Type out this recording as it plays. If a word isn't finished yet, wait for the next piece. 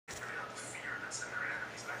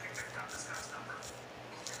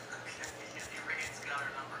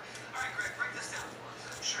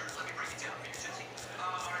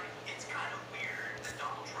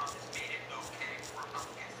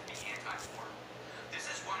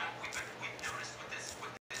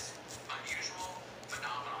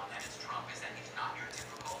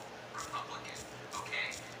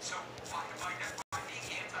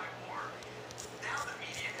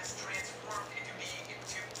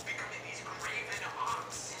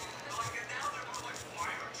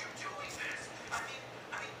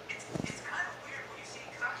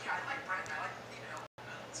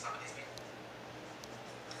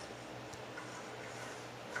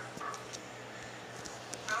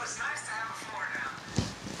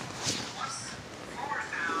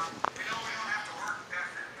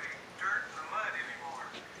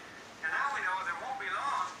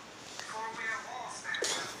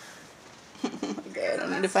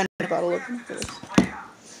need to find a bottle opener for this.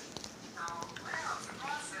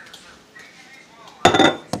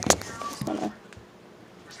 Just gonna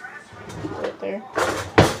put it there.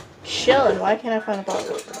 Chillin', why can't I find a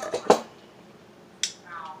bottle opener?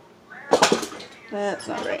 That's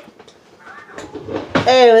not right.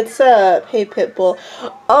 Hey, what's up? Hey, Pitbull.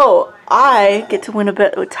 Oh, I get to win a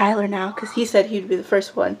bet with Tyler now because he said he'd be the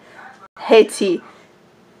first one. Hey, T.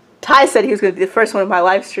 Ty said he was going to be the first one in my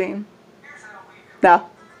live stream. No.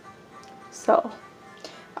 So,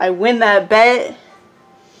 I win that bet.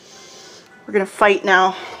 We're going to fight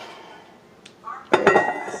now.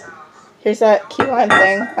 Here's that key lime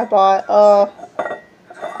thing I bought.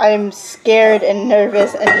 I'm scared and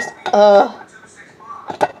nervous and just, I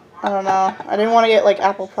don't know. I didn't want to get like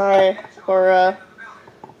apple pie or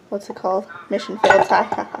what's it called? Mission failed.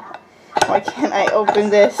 Why can't I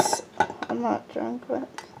open this? I'm not drunk, but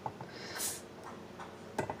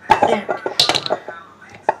there we go.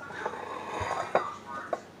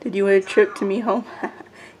 Did you win a trip to me home?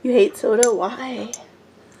 You hate soda? Why?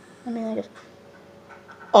 I mean, I guess.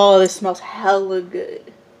 Oh, this smells hella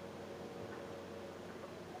good.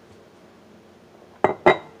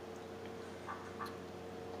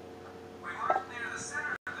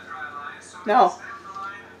 No.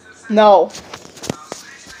 No.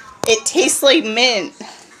 It tastes like mint.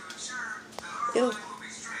 Ew.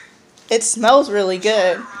 It smells really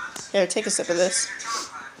good. Here, take a sip of this.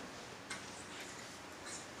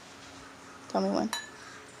 Tell me when.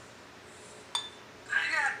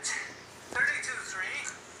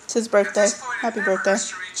 It's his birthday. Happy birthday.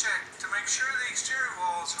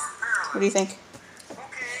 What do you think?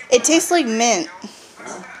 It tastes like mint.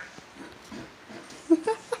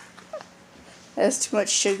 That's too much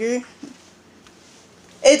sugar.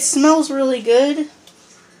 It smells really good.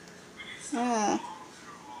 Yeah.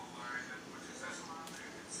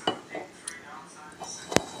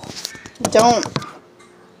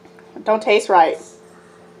 Don't taste right.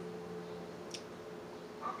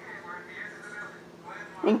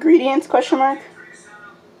 Ingredients? Question mark.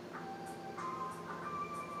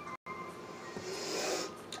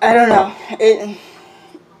 I don't know.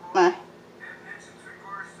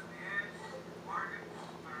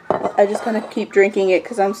 I just gonna keep drinking it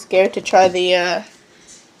because I'm scared to try the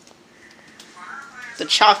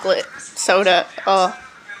chocolate soda. Oh,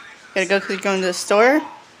 gotta go because you're going to the store.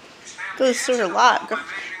 Go to the store a lot. Girl.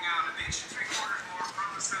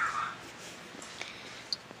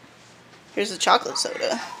 Here's the chocolate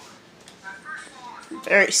soda. I'm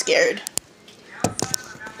very scared.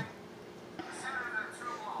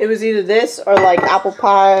 It was either this or like apple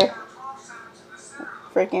pie,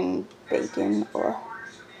 freaking bacon, or.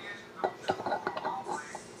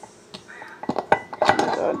 Oh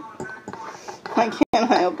my god. Why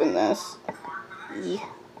can't I open this? Yeah.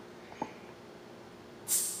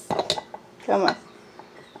 Come on.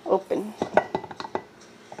 Open.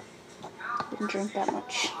 Didn't drink that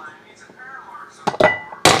much.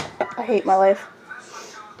 I hate my life.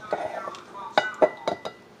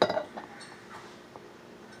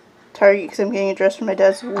 Target because I'm getting a dress for my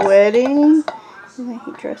dad's wedding. I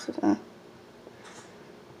hate dresses, huh?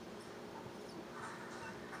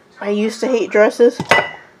 I used to hate dresses,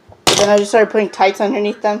 but then I just started putting tights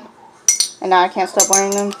underneath them, and now I can't stop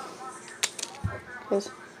wearing them because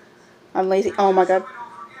I'm lazy. Oh my god.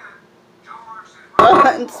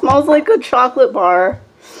 It smells like a chocolate bar.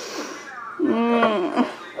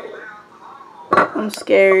 I'm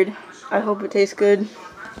scared. I hope it tastes good.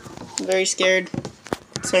 I'm very scared.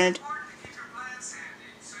 Concerned.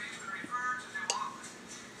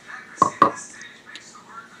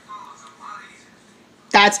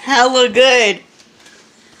 That's hella good.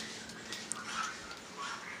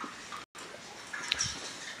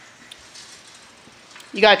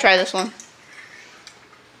 You gotta try this one.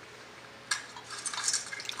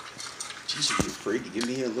 Jeez, are you afraid to give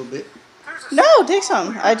me a little bit? No, take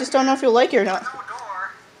some. I just don't know if you'll like it or not.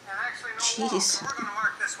 Jeez.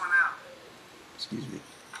 Excuse me.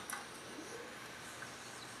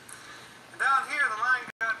 Down here, the line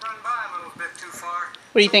got run by a little bit too far.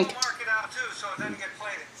 What do you think? Mark it out too, so it doesn't get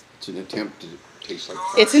plated. It's an attempt to taste like.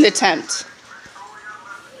 It's an attempt.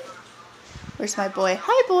 Where's my boy?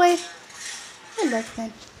 Hi, boy. Hi,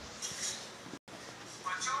 Lachlan.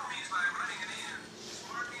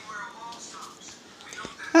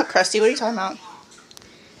 Oh, Krusty, what are you talking about?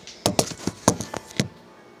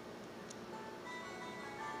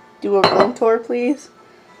 Do a room tour, please.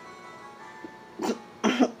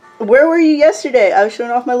 Where were you yesterday? I was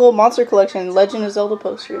showing off my little monster collection, Legend of Zelda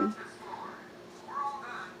poster.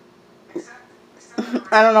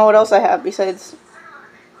 I don't know what else I have besides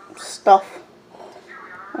stuff.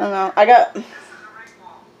 I don't know. I got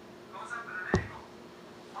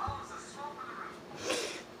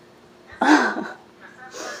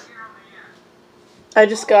I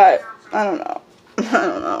just got, I don't know.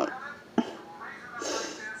 I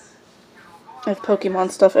have Pokemon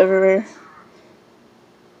stuff everywhere.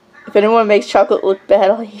 If anyone makes chocolate look bad,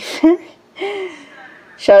 I'll eat it.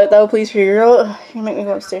 Shout it out, please, for your girl. You make me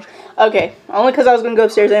go upstairs. Okay, only because I was going to go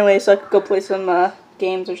upstairs anyway, so I could go play some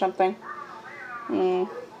games or something.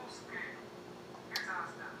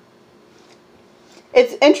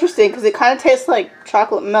 It's interesting because it kind of tastes like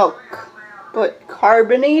chocolate milk, but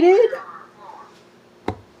carbonated?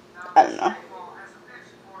 I don't know.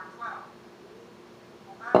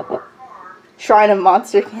 Shrine of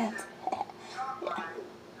Monster Cans.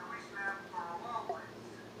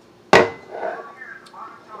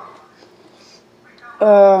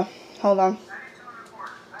 Hold on.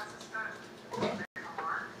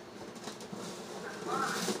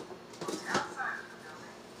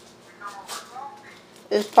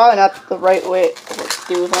 It's probably not the right way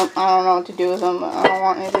to do with them. I don't know what to do with them. I don't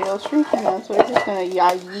want anybody else drinking them, so we're just gonna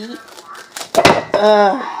yeet.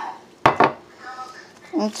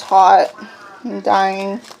 It's hot. I'm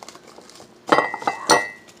dying.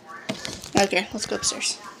 Okay, let's go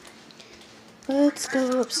upstairs. Let's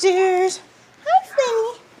go upstairs. Hi,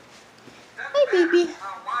 Fanny. Hi, baby.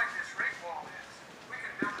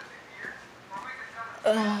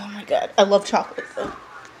 Oh my god. I love chocolate, though.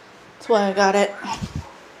 That's why I got it.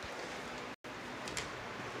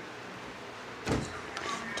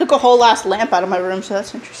 Took a whole last lamp out of my room, so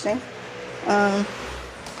that's interesting.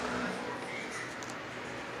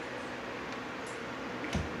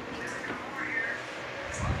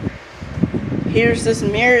 Here's this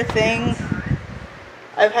mirror thing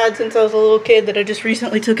I've had since I was a little kid that I just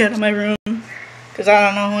recently took out of my room because I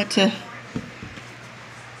don't know what to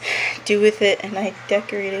do with it, and I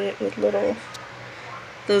decorated it with little,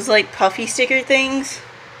 those like puffy sticker things.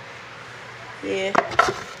 Yeah.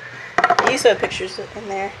 I used to have pictures in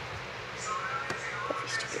there. Puffy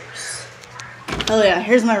stickers. Oh yeah,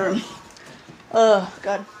 here's my room. Oh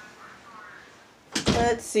god.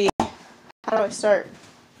 Let's see. How do I start?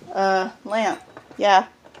 Lamp. Yeah.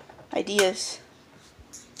 Ideas.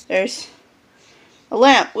 There's a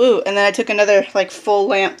lamp. Woo. And then I took another like full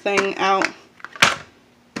lamp thing out.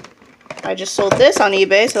 I just sold this on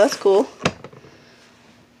eBay, so that's cool.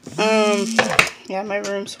 Yeah, my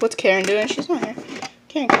room's. What's Karen doing? She's not here.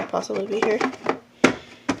 Karen can't possibly be here.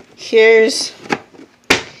 Here's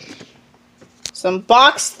some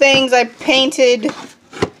box things I painted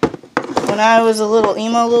when I was a little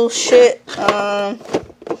emo little shit.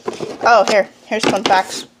 Oh, here's fun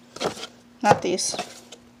facts. Not these.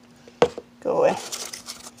 Go away.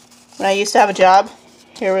 When I used to have a job,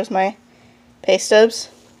 here was my pay stubs.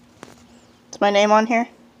 Is my name on here?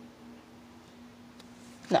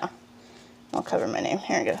 No. I'll cover my name.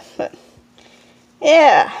 Here we go. But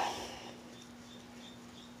yeah.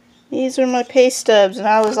 These are my pay stubs, and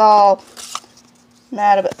I was all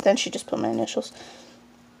mad about it. Then she just put my initials.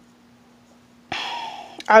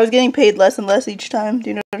 I was getting paid less and less each time. Do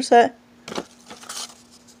you notice that?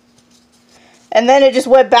 And then it just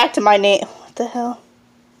went back to my name. What the hell?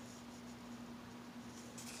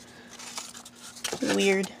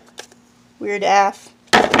 Weird. Weird AF.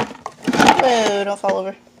 Whoa, don't fall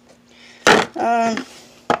over.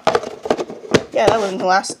 Yeah, that wasn't the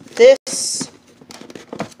last. This,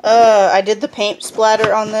 I did the paint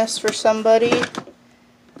splatter on this for somebody,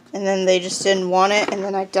 and then they just didn't want it, and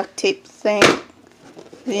then I duct taped the thing.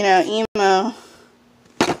 You know, emo.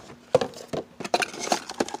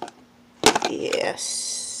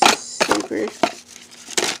 Yes,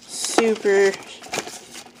 super.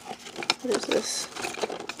 What is this?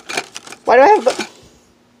 Why do I have?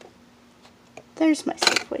 There's my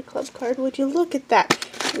Safeway Club card. Would you look at that?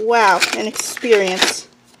 Wow, an experience.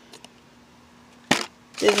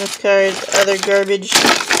 Business cards, other garbage.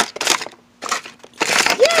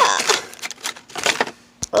 Yeah!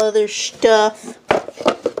 Other stuff.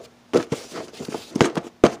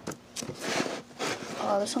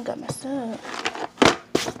 Oh, this one got messed up.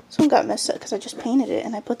 This one got messed up because I just painted it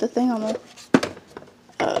and I put the thing on the...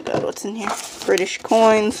 Oh god, what's in here? British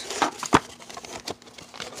coins.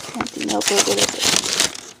 Empty notebook. What is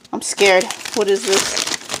it? I'm scared. What is this?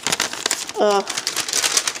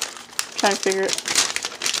 Trying to figure it.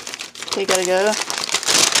 Okay, gotta go.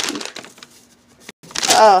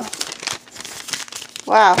 Oh.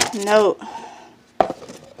 Wow, note.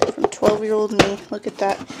 From 12-year-old me. Look at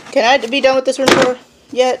that. Can I be done with this room tour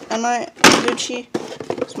yet? Am I Gucci?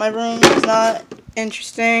 So my room is not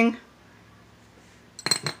interesting.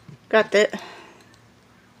 Got that.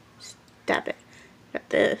 Stop it. Got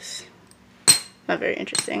this. Not very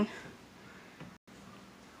interesting.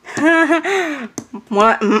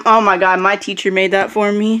 What? Oh my god, my teacher made that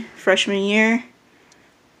for me freshman year.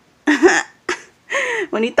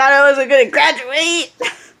 When he thought I wasn't gonna graduate.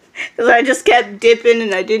 Because I just kept dipping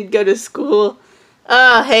and I didn't go to school.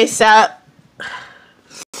 Oh, hey, Sap.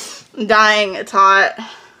 I'm dying. It's hot.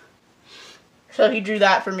 So he drew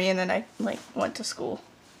that for me, and then I, like, went to school.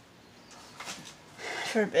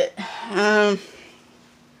 For a bit.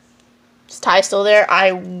 Is Ty still there?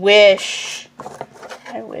 I wish.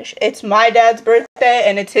 It's my dad's birthday,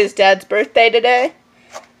 and it's his dad's birthday today.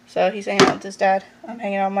 So he's hanging out with his dad. I'm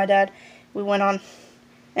hanging out with my dad. We went on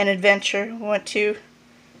an adventure.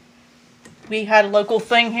 We had a local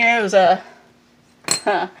thing here. It was a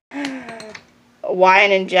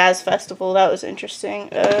wine and jazz festival. That was interesting.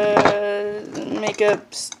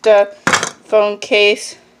 Makeup stuff. Phone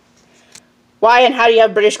case. Why and how do you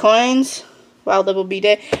have British coins? Wow, Double B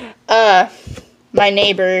Day. My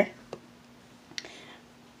neighbor,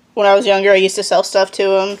 when I was younger, I used to sell stuff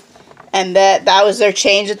to him. And that was their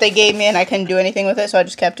change that they gave me, and I couldn't do anything with it, so I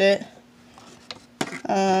just kept it.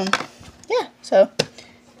 Yeah, so.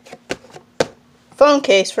 Phone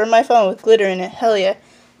case for my phone with glitter in it. Hell yeah.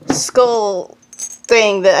 Skull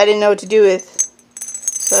thing that I didn't know what to do with.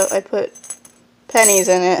 So I put pennies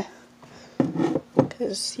in it.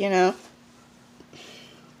 Because, you know.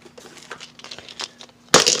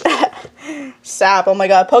 Sap. Oh my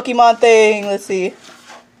god. Pokemon thing. Let's see.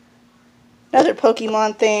 Another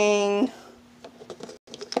Pokemon thing.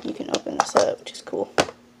 You can open this up, which is cool.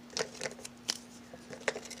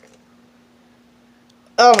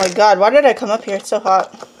 Oh my god, why did I come up here? It's so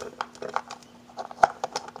hot.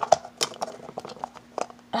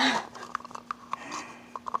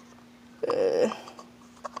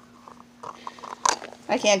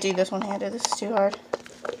 I can't do this one-handed. This is too hard.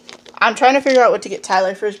 I'm trying to figure out what to get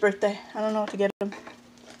Tyler for his birthday. I don't know what to get him.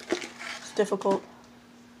 It's difficult.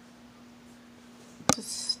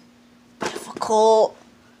 It's difficult.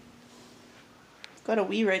 Got a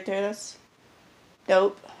Wii right there. That's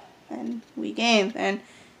dope. And Wii games and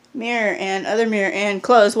mirror and other mirror and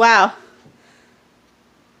clothes. Wow.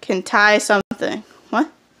 Can tie something. What?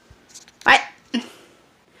 What?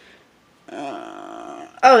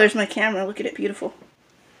 Oh, there's my camera. Look at it. Beautiful.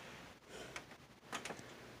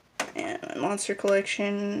 And my monster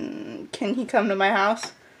collection. Can he come to my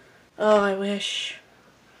house? Oh, I wish.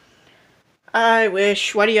 I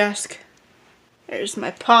wish. Why do you ask? There's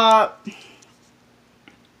my pop.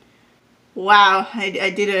 Wow, I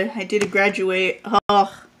did a graduate.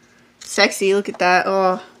 Oh, sexy. Look at that.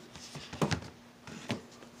 Oh.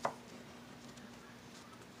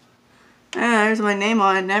 Ah, there's my name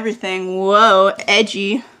on it and everything. Whoa,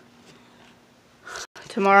 edgy.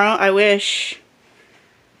 Tomorrow, I wish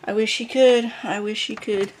he could. I wish he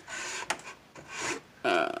could.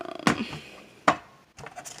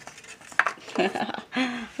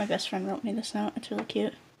 My best friend wrote me this note. It's really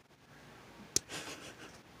cute.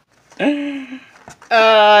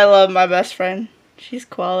 I love my best friend. She's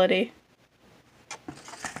quality.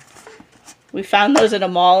 We found those at a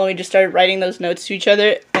mall and we just started writing those notes to each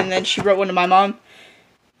other. And then she wrote one to my mom.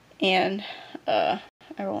 And I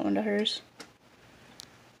wrote one to hers.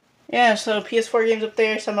 Yeah, so PS4 games up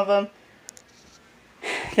there. Some of them.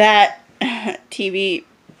 That TV,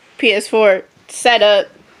 PS4 setup.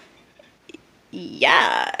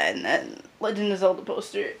 Yeah, and then Legend of Zelda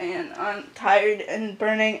poster, and I'm tired and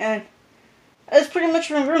burning, and that's pretty much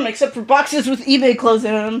my room, except for boxes with eBay clothes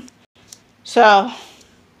in them. So,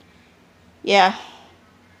 yeah.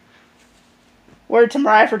 Word to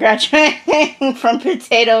Mariah for graduating from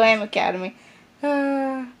Potato Aim Academy.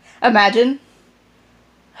 Imagine.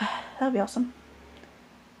 That'd be awesome.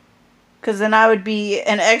 Because then I would be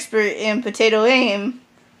an expert in Potato Aim.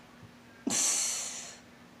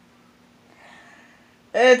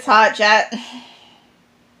 It's hot, chat.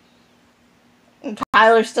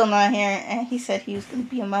 Tyler's still not here, and he said he was going to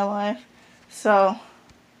be in my life. So,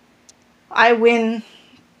 I win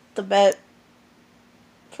the bet.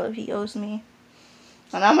 So he owes me.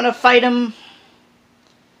 And I'm going to fight him.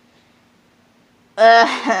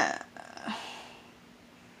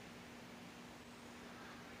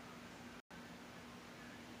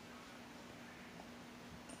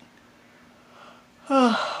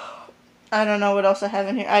 I don't know what else I have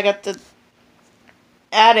in here. I got the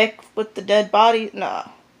attic with the dead body. No.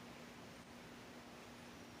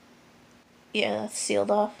 Yeah, that's sealed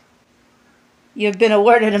off. You've been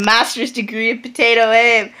awarded a master's degree in Potato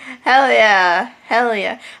Aim. Hell yeah. Hell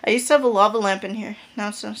yeah. I used to have a lava lamp in here. Now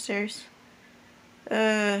it's downstairs.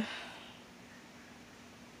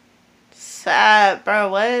 Sad, bro.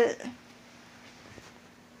 What?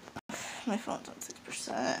 My phone's on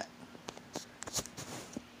 6%.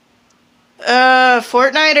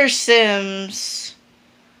 Fortnite or Sims?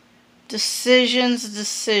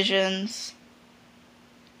 Decisions.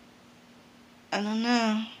 I don't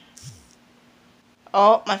know.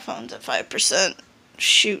 Oh, my phone's at 5%.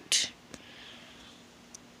 Shoot.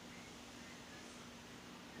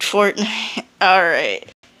 Fortnite.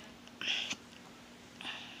 Alright.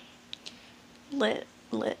 Lit.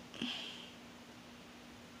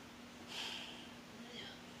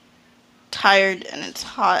 Tired and it's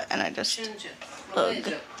hot and I just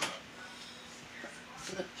ugh.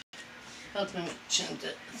 Help me change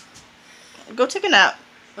it. Go take a nap.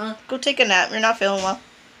 Huh? Go take a nap. You're not feeling well.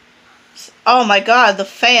 Oh my god, the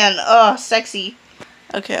fan. Oh, sexy.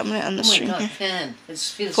 Okay, I'm gonna end the stream here. Fan. It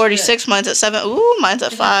feels 46, mine's at 7. Ooh, mine's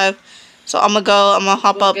at 5. So I'm gonna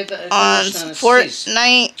hop Go up get the on conditioner and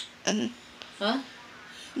Fortnite and Huh?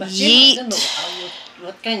 But yeet. I don't know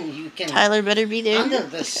what kind you can Tyler better be there. handle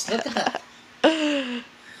this. Look at that.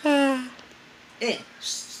 Hey,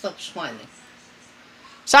 stop smiling.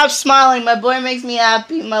 Stop smiling. My boy makes me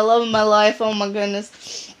happy. My love of my life. Oh my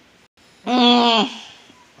goodness. I'm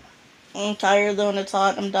tired though and it's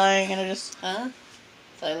hot. I'm dying and I just... Huh?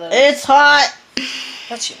 Tyler. It's hot!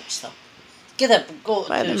 Watch him, stop. Get up, go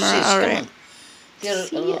Bye, to Demara. Alright.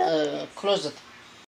 Here, close it.